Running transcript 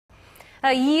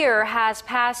A year has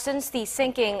passed since the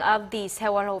sinking of the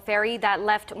Sewol ferry that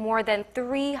left more than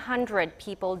 300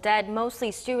 people dead,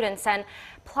 mostly students, and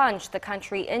plunged the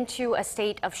country into a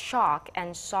state of shock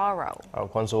and sorrow.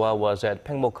 Kwon Soa was at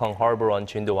Paengmokhang harbor on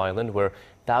Jindo Island, where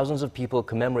thousands of people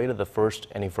commemorated the first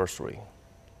anniversary.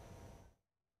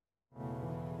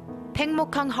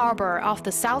 Paengmokhang harbor off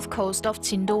the south coast of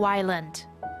Jindo Island.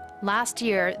 Last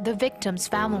year, the victims'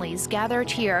 families gathered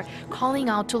here, calling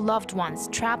out to loved ones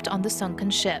trapped on the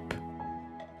sunken ship.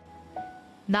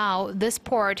 Now, this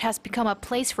port has become a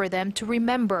place for them to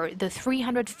remember the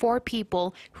 304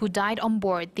 people who died on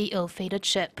board the ill-fated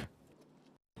ship.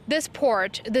 This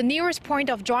port, the nearest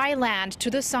point of dry land to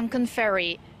the sunken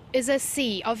ferry, is a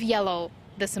sea of yellow,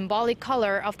 the symbolic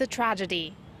color of the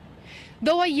tragedy.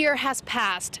 Though a year has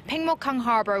passed, Paengmokhang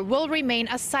harbor will remain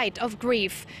a site of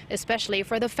grief, especially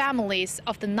for the families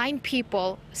of the 9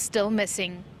 people still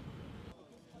missing.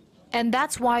 And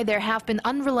that's why there have been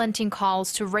unrelenting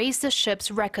calls to raise the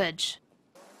ship's wreckage.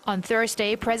 On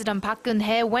Thursday, President Park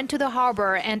Geun-hye went to the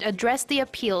harbor and addressed the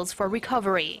appeals for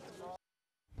recovery.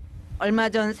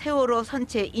 얼마 전 세월호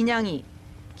선체 인양이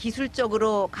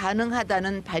기술적으로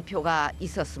가능하다는 발표가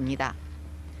있었습니다.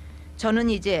 저는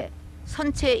이제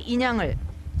선체 인양을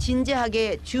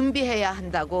진지하게 준비해야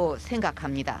한다고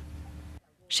생각합니다.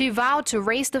 She vowed to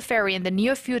raise the ferry in the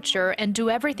near future and do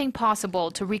everything possible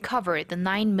to recover the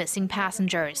 9 missing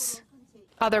passengers.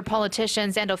 Other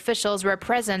politicians and officials were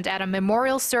present at a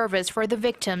memorial service for the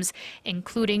victims,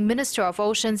 including Minister of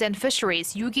Oceans and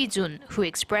Fisheries Yoo Gi-jun, who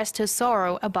expressed his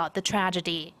sorrow about the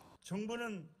tragedy.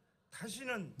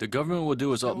 The government will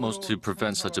do its utmost to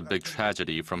prevent such a big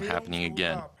tragedy from happening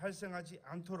again.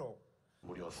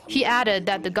 He added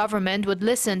that the government would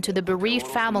listen to the bereaved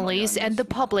families and the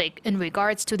public in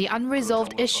regards to the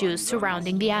unresolved issues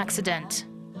surrounding the accident.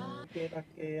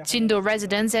 Jindo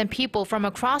residents and people from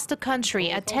across the country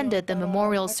attended the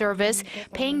memorial service,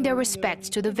 paying their respects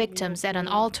to the victims at an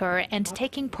altar and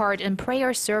taking part in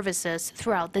prayer services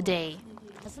throughout the day.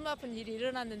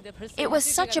 It was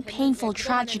such a painful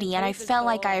tragedy, and I felt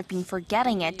like I have been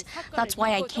forgetting it. That's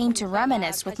why I came to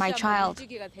reminisce with my child.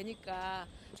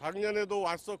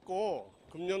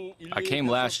 I came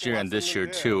last year and this year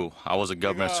too. I was a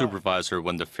government supervisor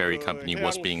when the ferry company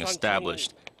was being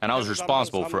established, and I was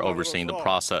responsible for overseeing the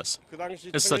process.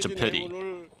 It's such a pity.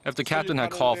 If the captain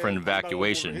had called for an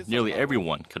evacuation, nearly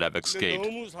everyone could have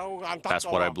escaped. That's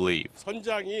what I believe.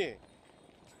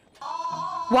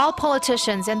 While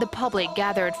politicians and the public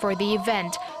gathered for the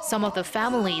event, some of the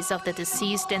families of the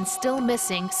deceased and still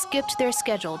missing skipped their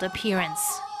scheduled appearance.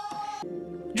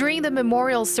 During the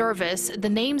memorial service, the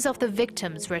names of the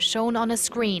victims were shown on a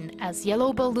screen as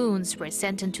yellow balloons were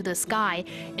sent into the sky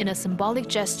in a symbolic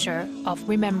gesture of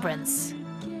remembrance.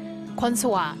 Kwon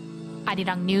Soa,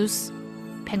 Arirang News,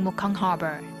 Paengmokhang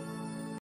Harbor.